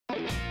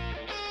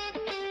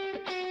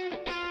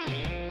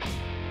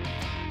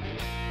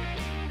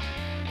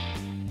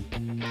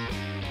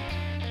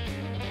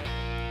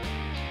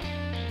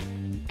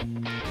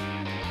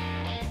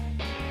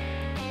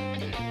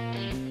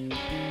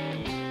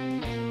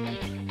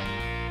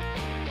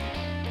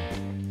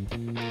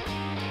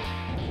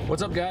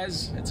What's up,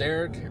 guys? It's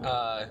Eric.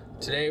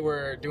 Today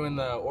we're doing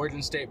the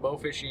Oregon State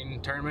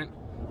Bowfishing Tournament.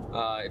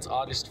 It's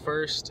August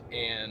 1st,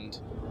 and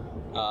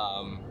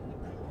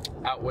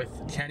out with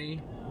Kenny.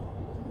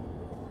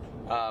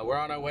 We're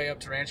on our way up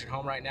to Ranch and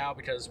Home right now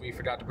because we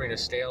forgot to bring a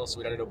scale, so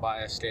we gotta go buy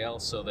a scale.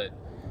 So that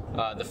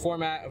the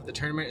format of the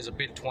tournament is a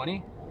bid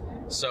 20,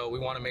 so we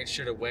want to make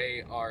sure to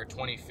weigh our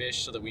 20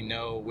 fish so that we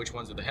know which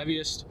ones are the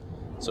heaviest.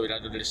 So we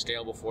gotta go get a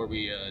scale before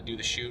we do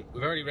the shoot.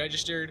 We've already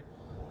registered.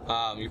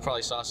 You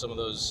probably saw some of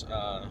those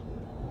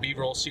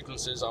B-roll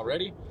sequences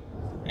already,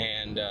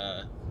 and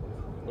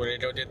we're gonna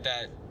go get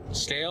that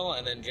scale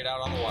and then get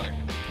out on the water.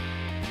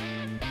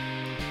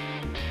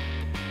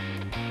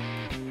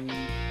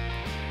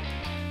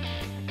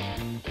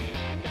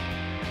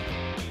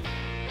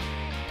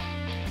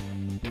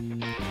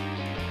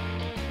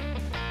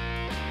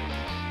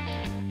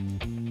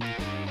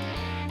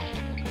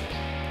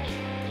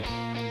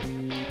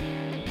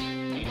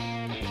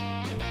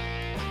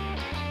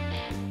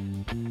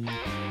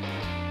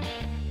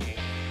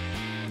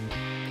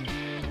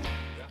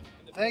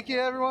 Thank you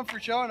everyone for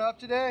showing up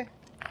today.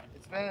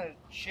 It's been a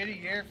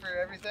shitty year for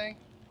everything,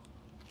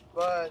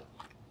 but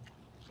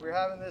we're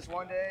having this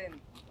one day and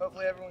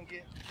hopefully everyone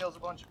kills a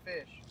bunch of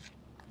fish.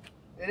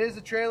 It is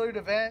a trailered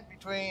event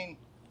between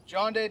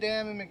John Day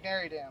Dam and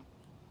McNary Dam.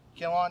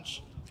 You can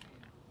launch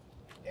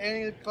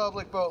any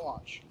public boat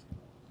launch.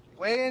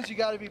 Weigh-ins, you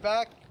got to be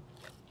back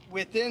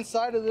within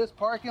sight of this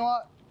parking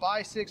lot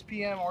by 6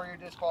 p.m. or you're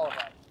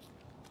disqualified.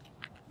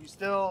 You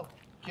still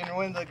can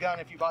win the gun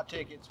if you bought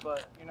tickets,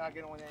 but you're not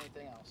going to win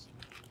anything else.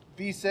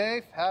 Be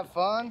safe, have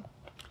fun,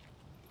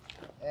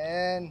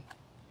 and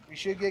we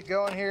should get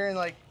going here in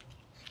like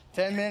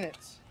 10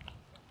 minutes.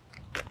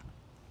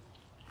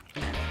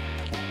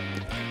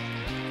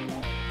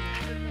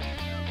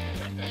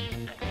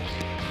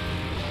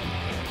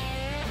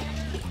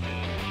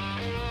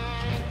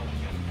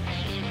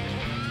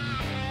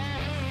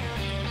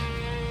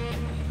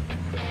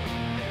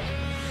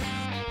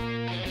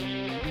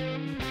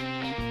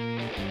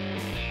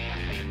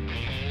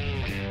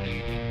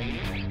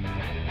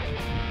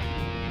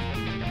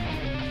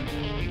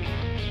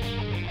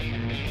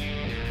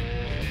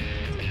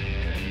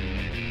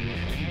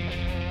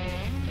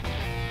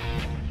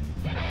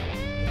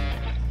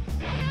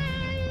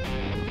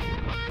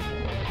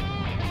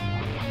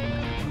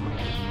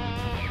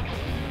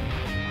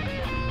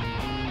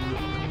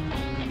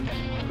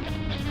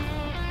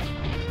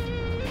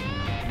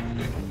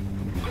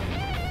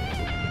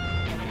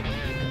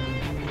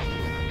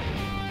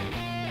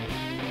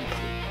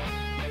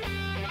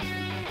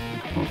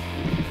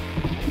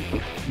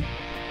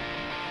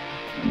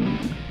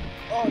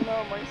 Oh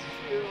no, my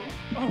shoe.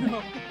 Oh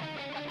no.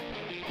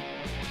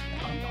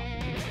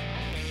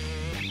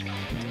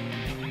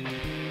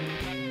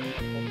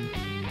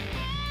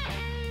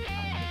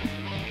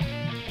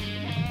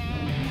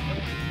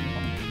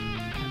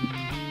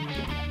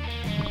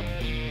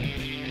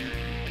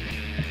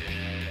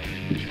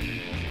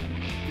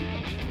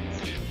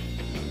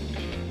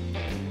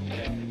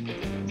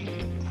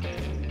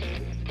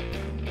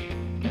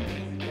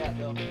 Yeah,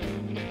 Bill.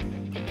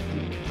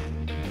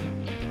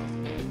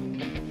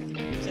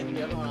 Set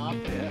the other one off.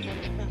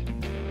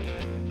 Yeah.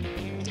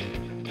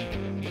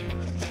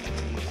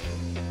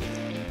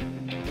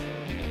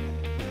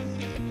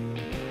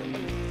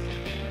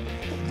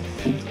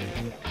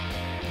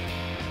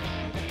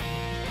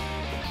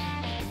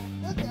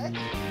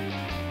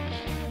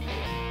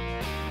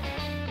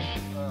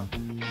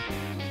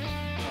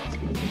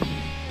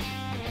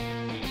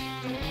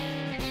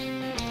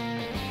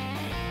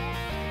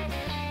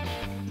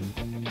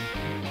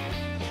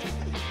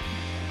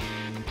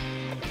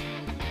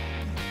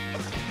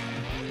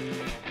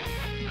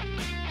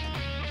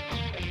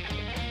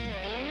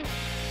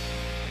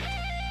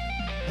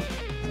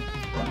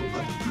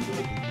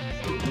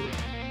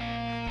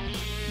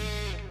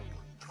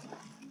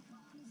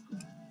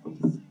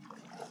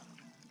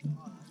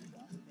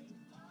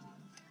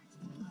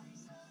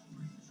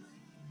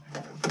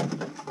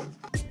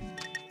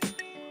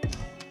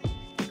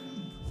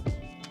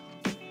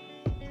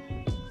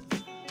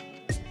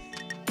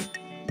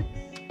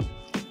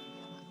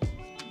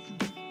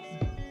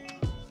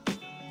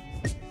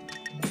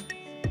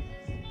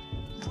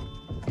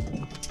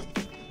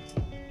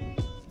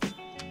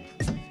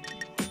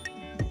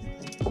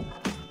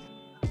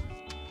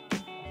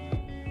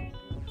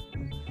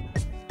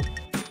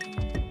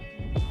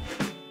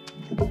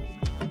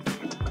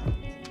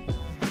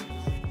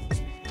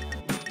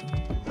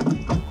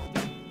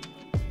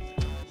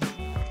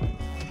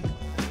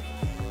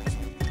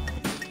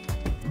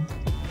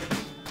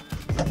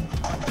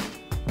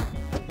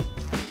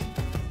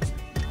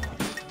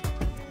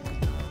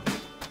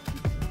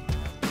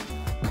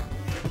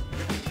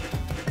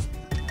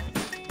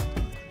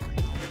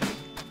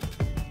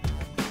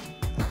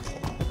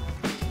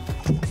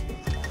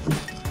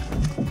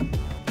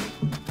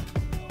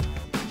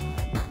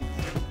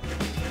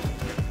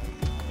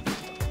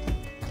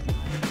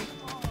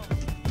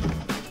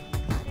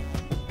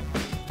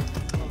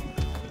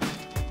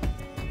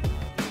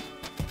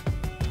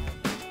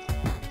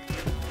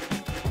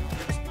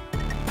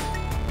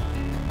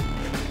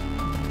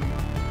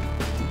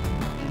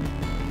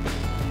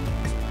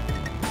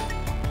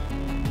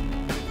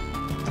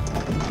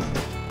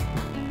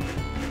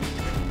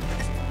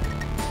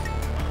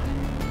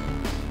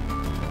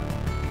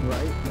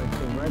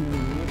 right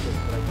underneath us,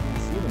 but I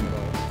can't see them at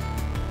all.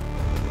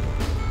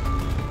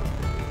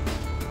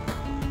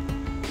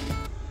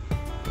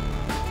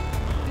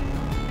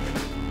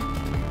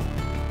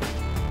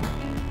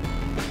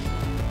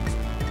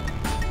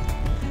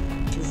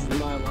 This is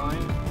my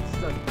line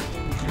stuck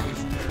into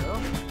this arrow.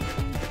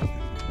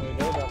 There we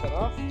go, drop it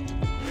off.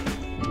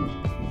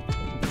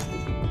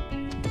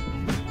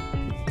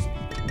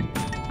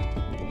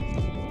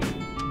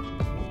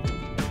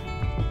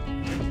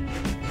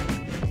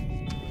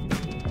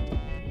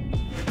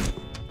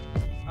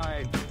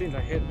 I think I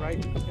hit right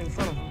in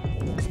front of him.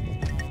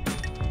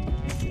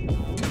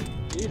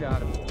 Get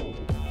out of it.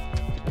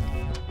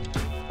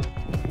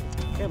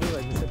 Can't believe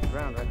I just hit the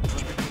ground right in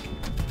front of him.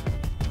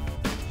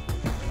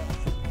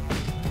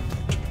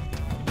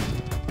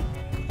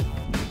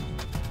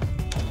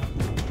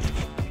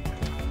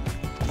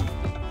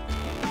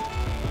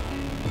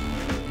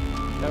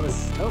 That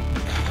was, nope.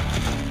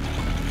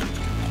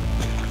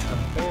 I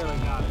barely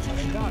got it, but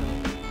I got it.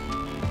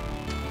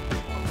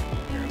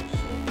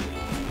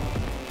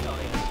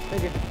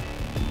 Thank you.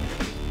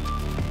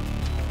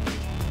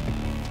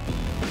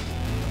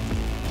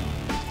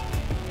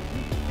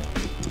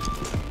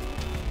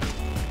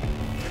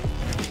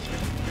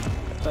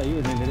 I thought you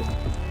were gonna hit it.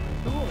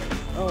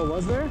 Oh,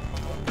 was there?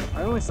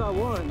 I only saw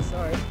one,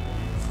 sorry.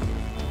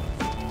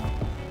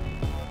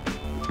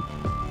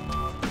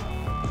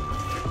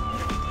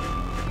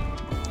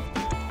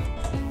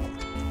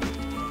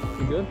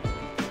 You good?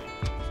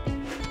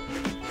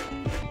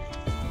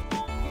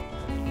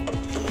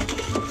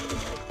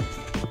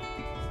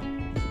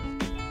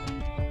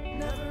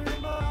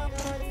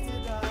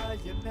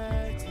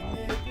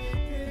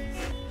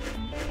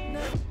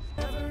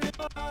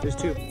 There's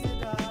two.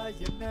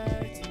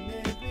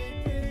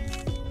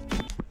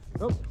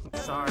 Oh,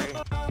 sorry.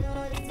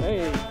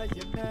 Hey.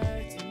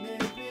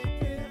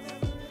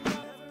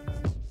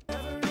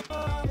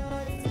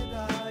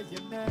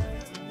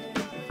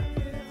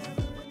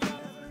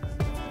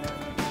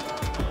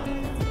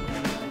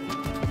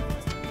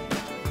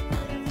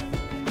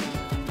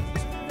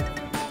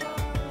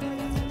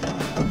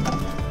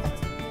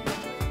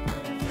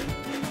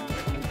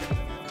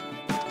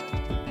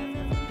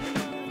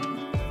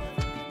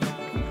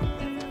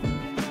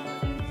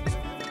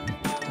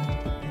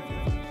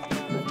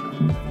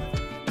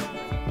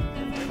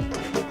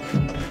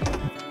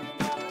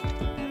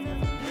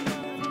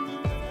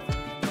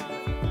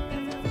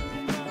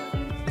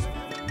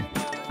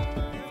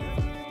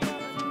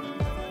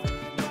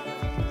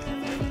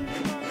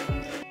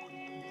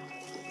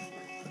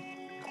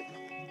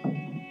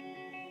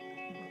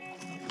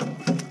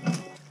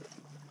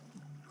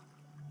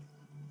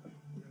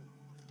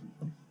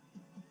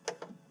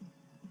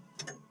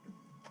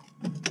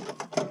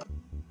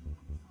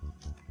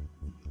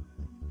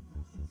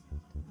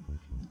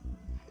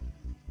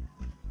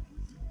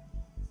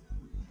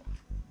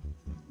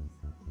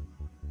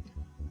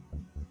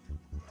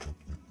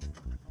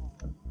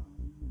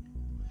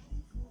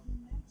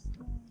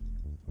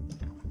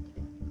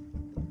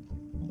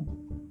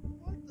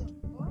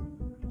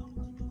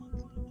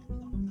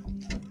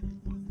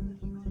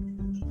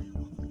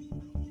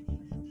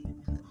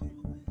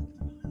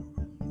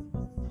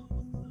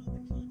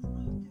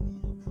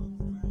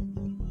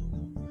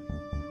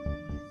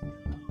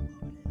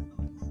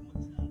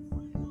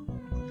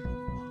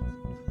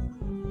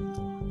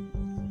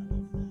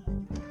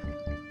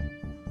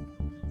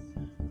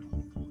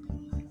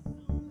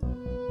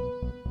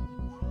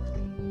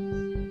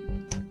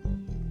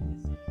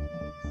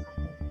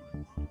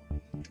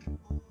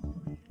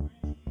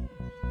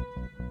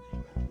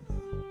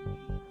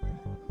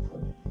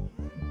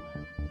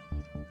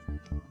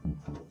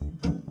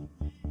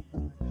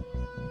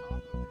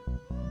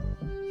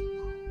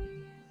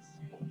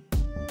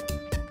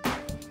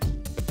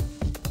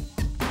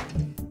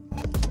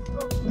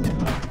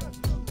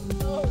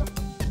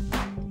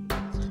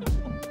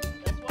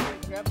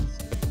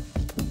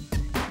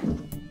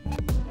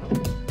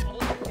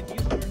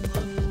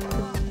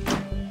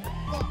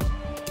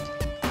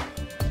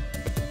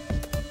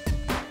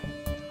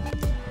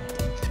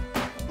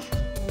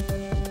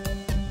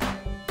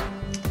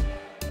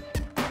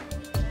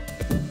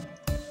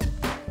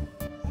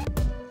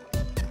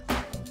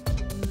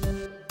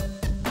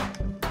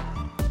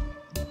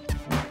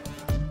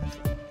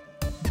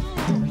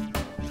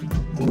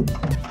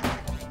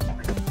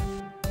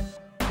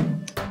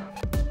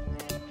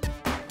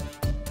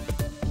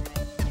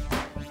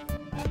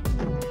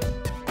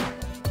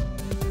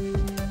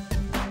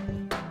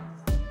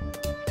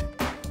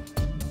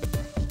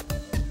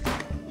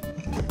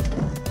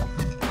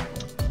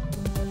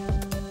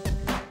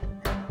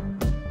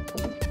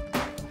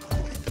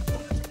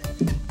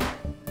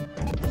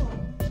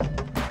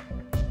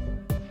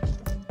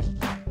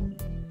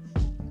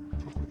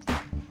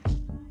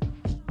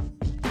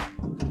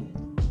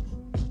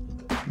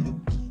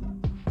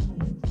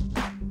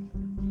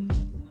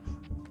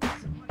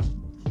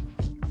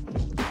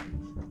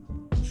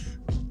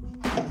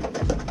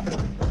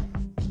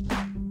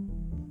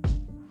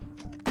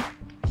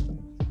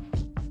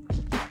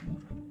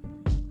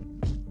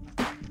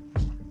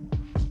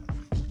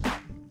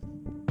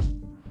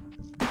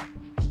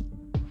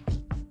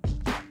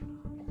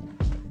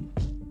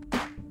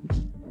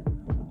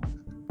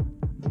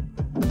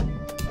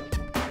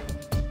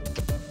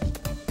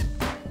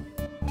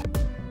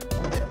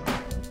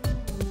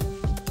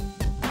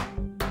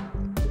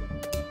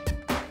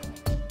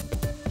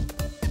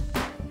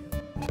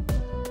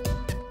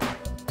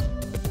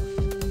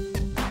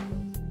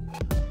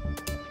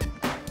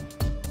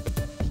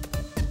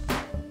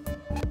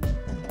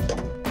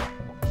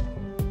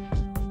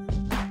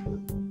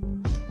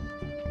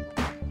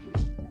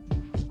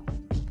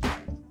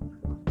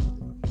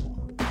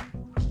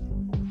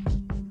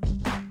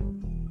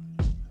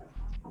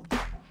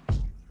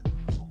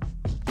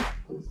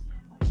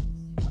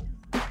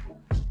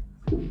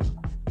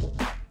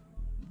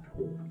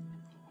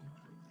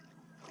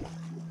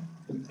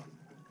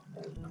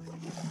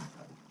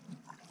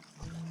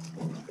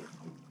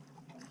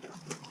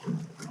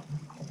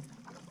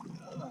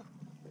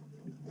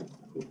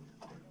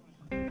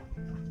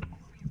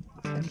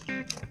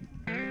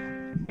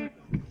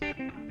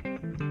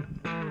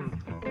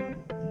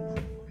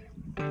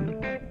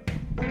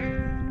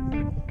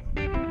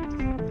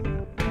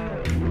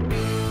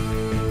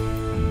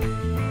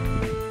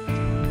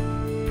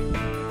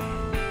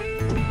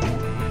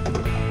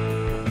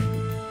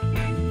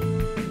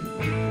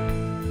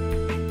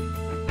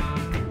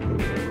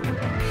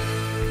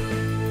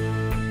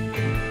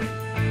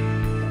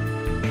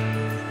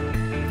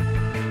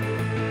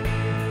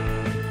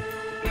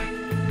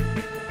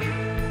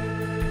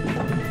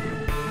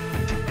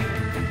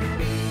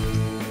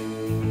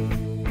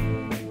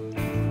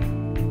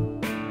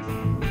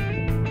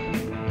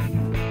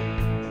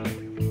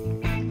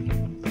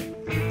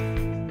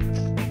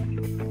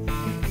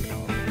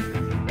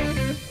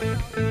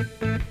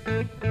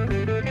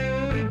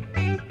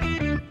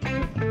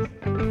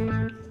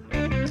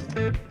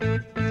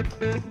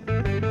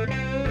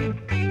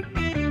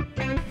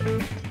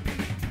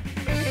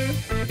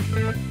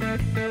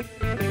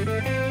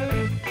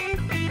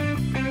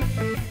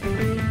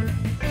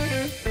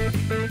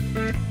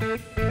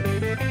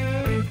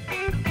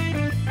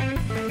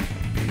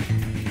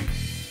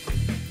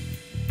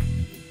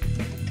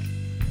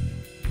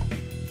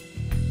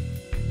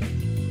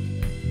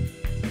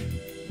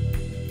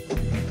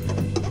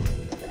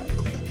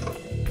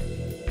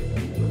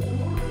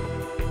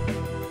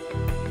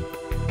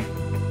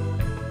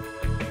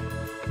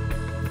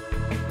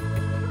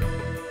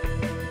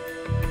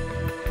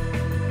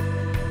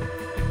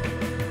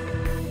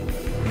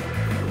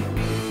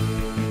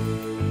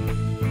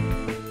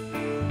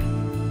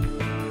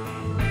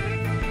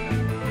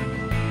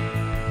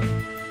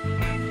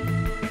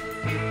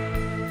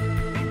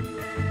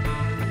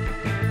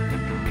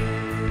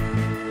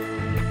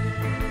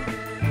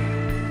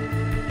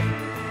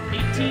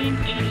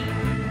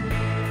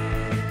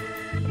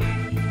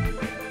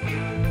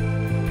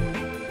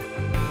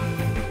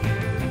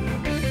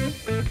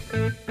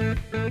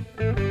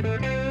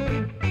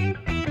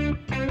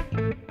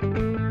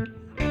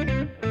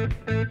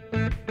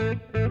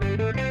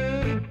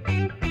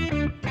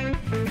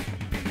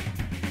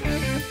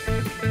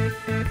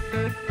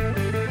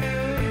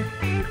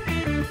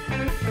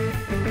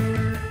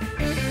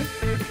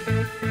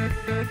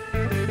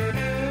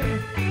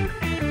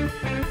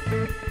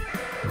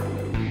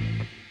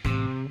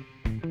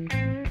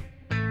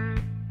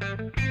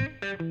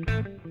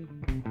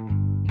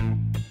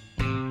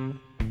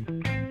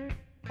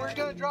 We're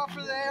gonna draw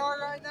for the AR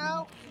right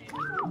now.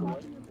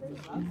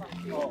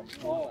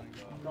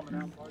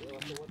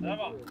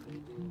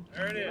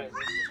 There it is.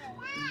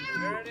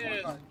 There it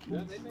is.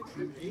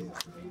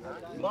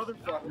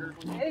 Motherfucker.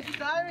 Ace of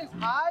Diamonds,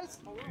 highs.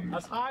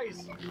 That's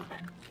highs.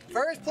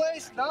 First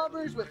place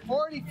numbers with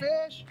 40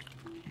 fish.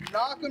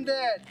 Knock them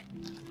dead.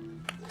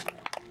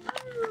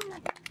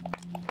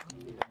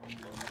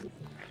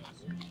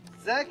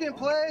 Second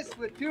place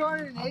with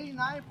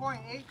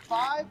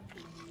 289.85.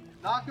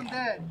 Knock them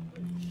dead.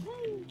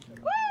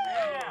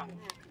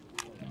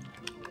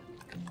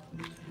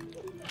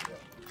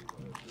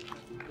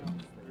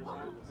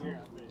 Yeah.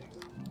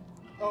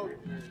 Oh,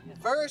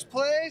 first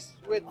place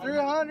with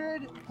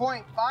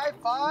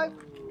 300.55.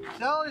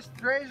 Sellers,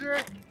 Fraser,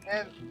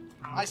 and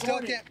I still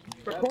can't.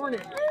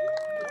 Recording.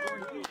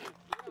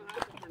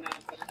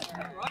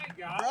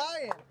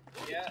 Brian.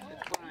 Yeah,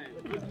 it's fine.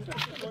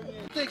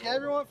 Thank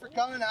everyone for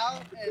coming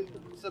out and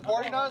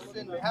supporting us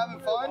and having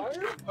fun.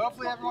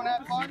 Hopefully everyone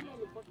had fun.